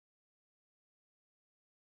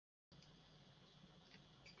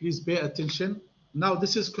Please pay attention. Now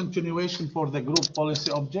this is continuation for the group policy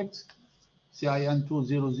objects, CIN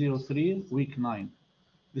 2003, week 9.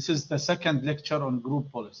 This is the second lecture on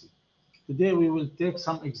group policy. Today we will take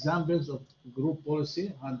some examples of group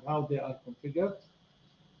policy and how they are configured,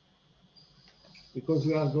 because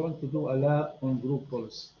we are going to do a lab on group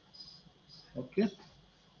policy. Okay.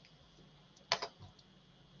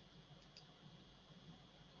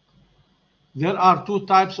 There are two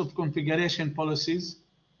types of configuration policies.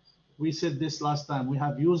 We said this last time. We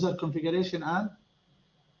have user configuration and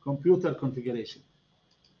computer configuration.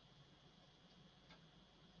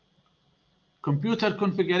 Computer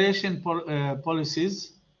configuration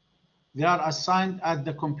policies, they are assigned at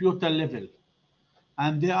the computer level,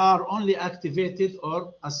 and they are only activated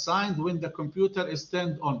or assigned when the computer is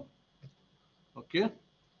turned on. Okay?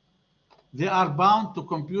 They are bound to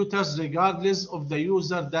computers regardless of the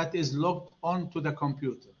user that is logged on to the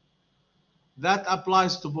computer. That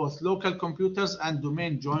applies to both local computers and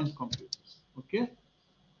domain joined computers. Okay?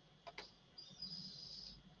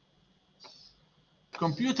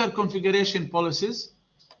 Computer configuration policies.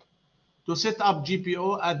 To set up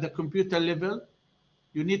GPO at the computer level,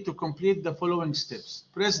 you need to complete the following steps.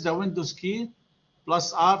 Press the Windows key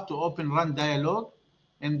plus R to open Run Dialog.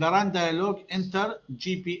 In the Run Dialog, enter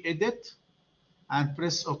GP Edit and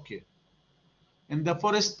press OK. In the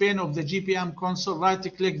first pane of the GPM console,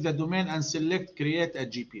 right-click the domain and select Create a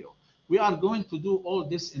GPO. We are going to do all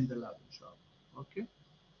this in the lab, inshallah. Okay.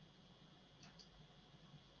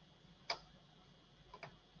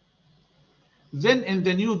 Then in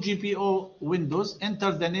the new GPO windows,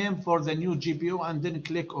 enter the name for the new GPO and then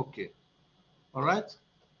click OK. All right.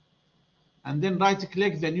 And then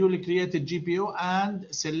right-click the newly created GPO and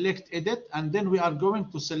select Edit. And then we are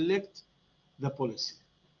going to select the policy.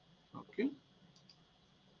 Okay.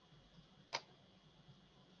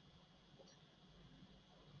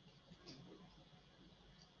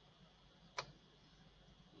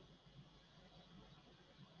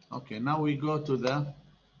 Okay, now we go to the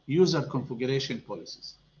user configuration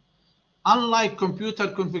policies. Unlike computer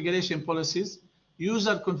configuration policies,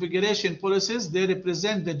 user configuration policies, they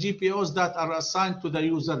represent the GPOs that are assigned to the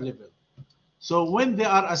user level. So when they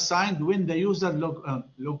are assigned, when the user log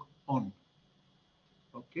on.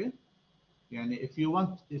 Okay? Yani if you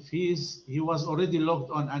want, if he was already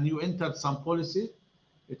logged on and you entered some policy,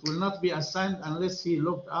 it will not be assigned unless he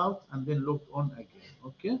logged out and then logged on again.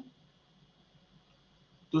 Okay?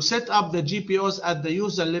 To set up the GPOs at the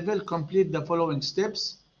user level, complete the following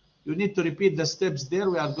steps. You need to repeat the steps there.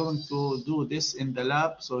 We are going to do this in the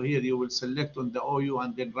lab. So here you will select on the OU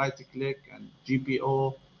and then right-click and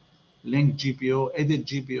GPO, link GPO, edit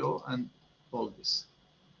GPO, and all this.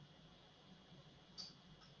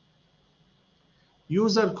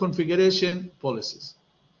 User configuration policies.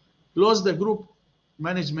 Close the group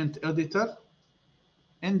management editor.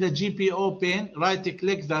 In the GPO pane,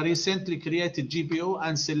 right-click the recently created GPO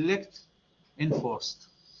and select Enforced.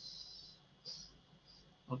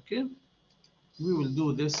 Okay, we will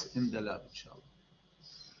do this in the lab, inshallah.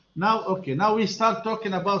 Now, okay, now we start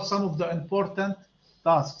talking about some of the important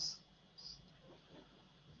tasks.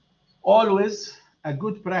 Always a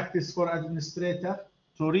good practice for administrator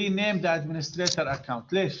to rename the administrator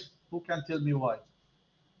account. Lesh, who can tell me why?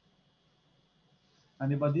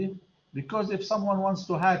 Anybody? Because if someone wants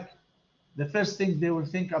to hack, the first thing they will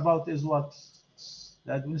think about is what?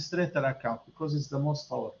 The administrator account, because it's the most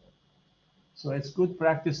powerful. So it's good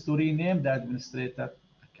practice to rename the administrator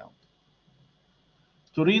account.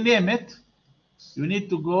 To rename it, you need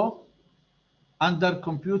to go under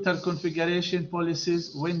Computer Configuration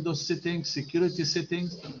Policies, Windows Settings, Security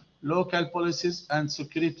Settings, Local Policies, and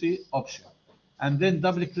Security Option. And then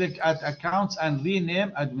double-click at Accounts and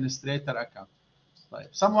rename Administrator Account. Right.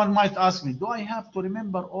 Someone might ask me, do I have to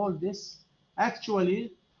remember all this?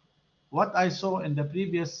 Actually, what I saw in the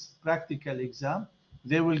previous practical exam,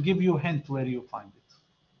 they will give you a hint where you find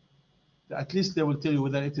it. At least they will tell you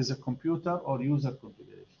whether it is a computer or user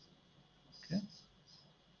configuration. Okay.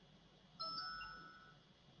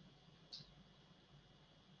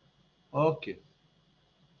 Okay.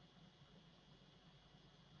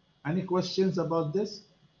 Any questions about this?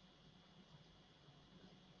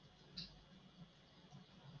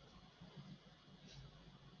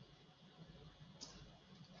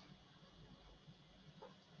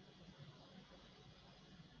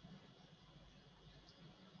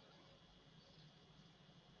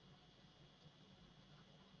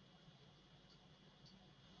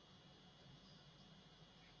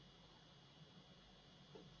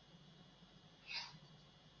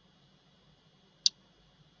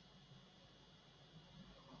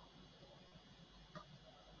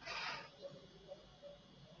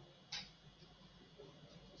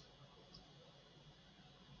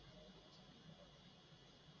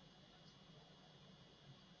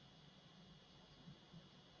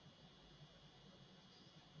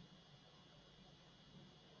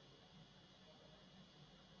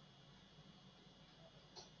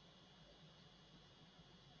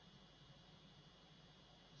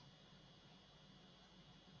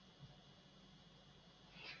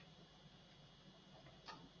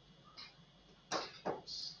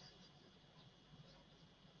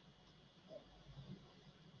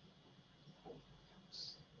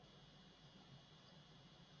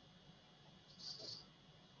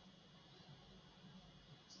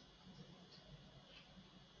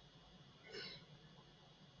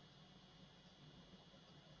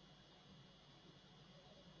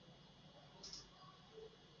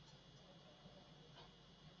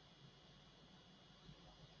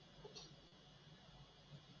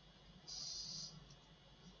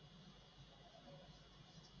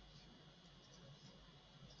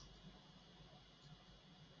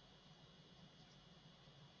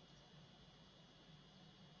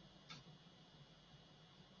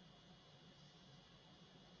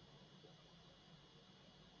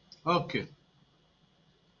 Okay.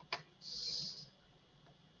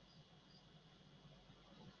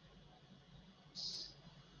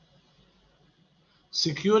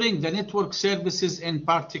 Securing the network services in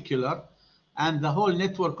particular and the whole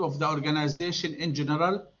network of the organization in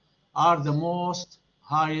general are the most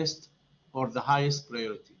highest or the highest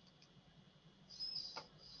priority.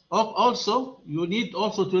 Also, you need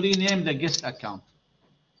also to rename the guest account.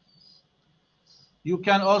 You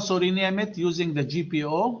can also rename it using the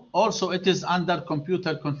GPO. Also, it is under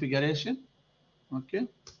computer configuration. Okay.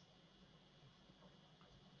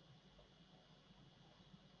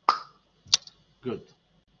 Good.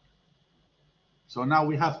 So now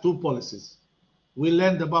we have two policies. We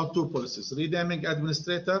learned about two policies: renaming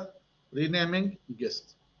administrator, renaming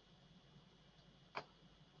guest.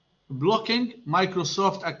 Blocking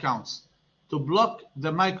Microsoft accounts. To block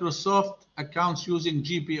the Microsoft accounts using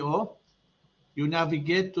GPO, you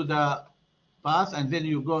navigate to the path and then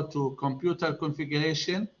you go to computer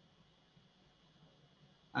configuration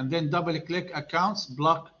and then double click accounts,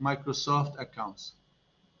 block Microsoft accounts.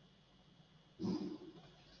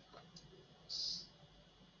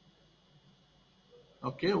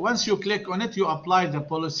 Okay, once you click on it, you apply the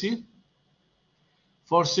policy.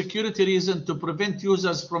 For security reasons, to prevent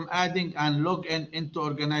users from adding and logging into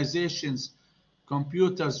organizations'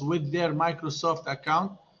 computers with their Microsoft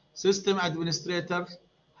account, system administrators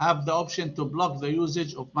have the option to block the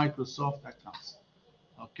usage of Microsoft accounts.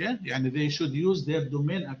 Okay, and they should use their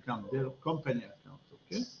domain account, their company account.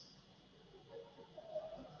 Okay.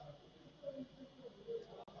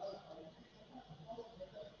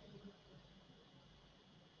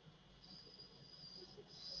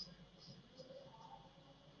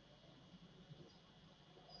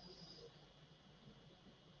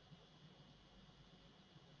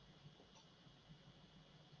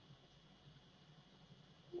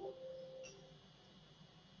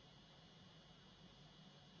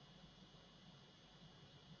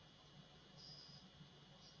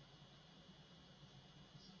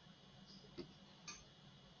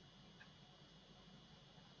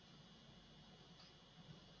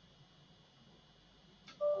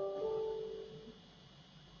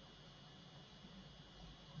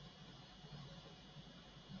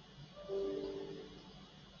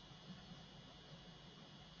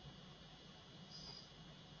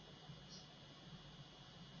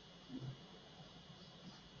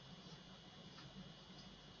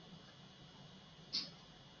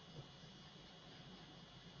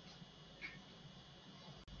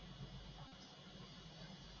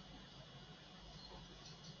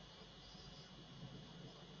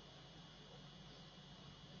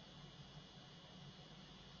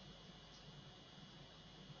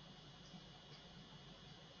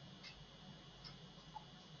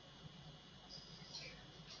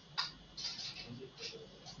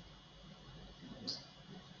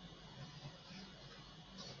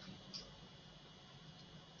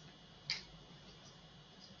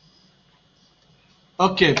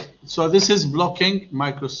 Okay, so this is blocking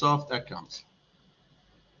Microsoft accounts.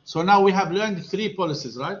 So now we have learned three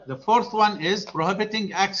policies, right? The fourth one is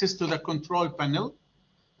prohibiting access to the control panel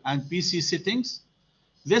and PC settings.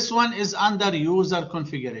 This one is under user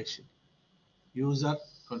configuration. User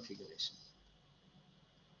configuration.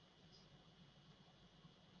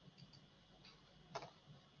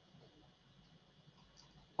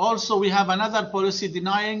 Also, we have another policy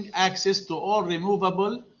denying access to all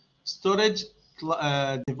removable storage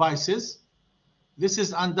devices. This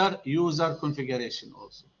is under user configuration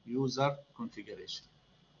also. User configuration.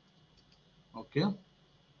 Okay.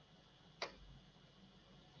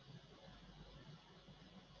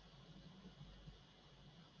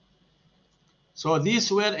 So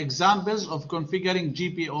these were examples of configuring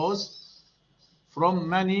GPOs from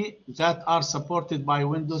many that are supported by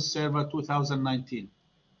Windows Server 2019.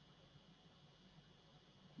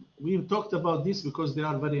 We've talked about this because they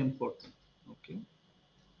are very important. Okay.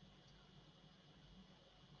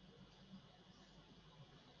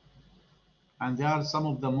 And they are some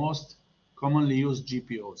of the most commonly used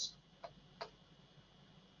GPOs.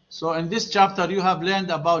 So in this chapter, you have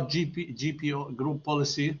learned about GPO group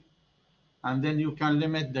policy, and then you can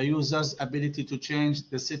limit the user's ability to change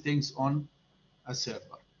the settings on a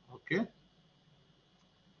server. Okay.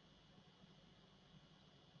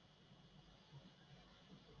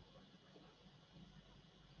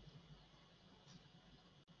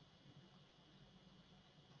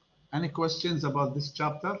 Any questions about this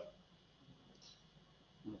chapter?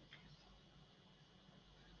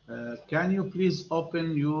 Can you please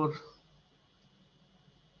open your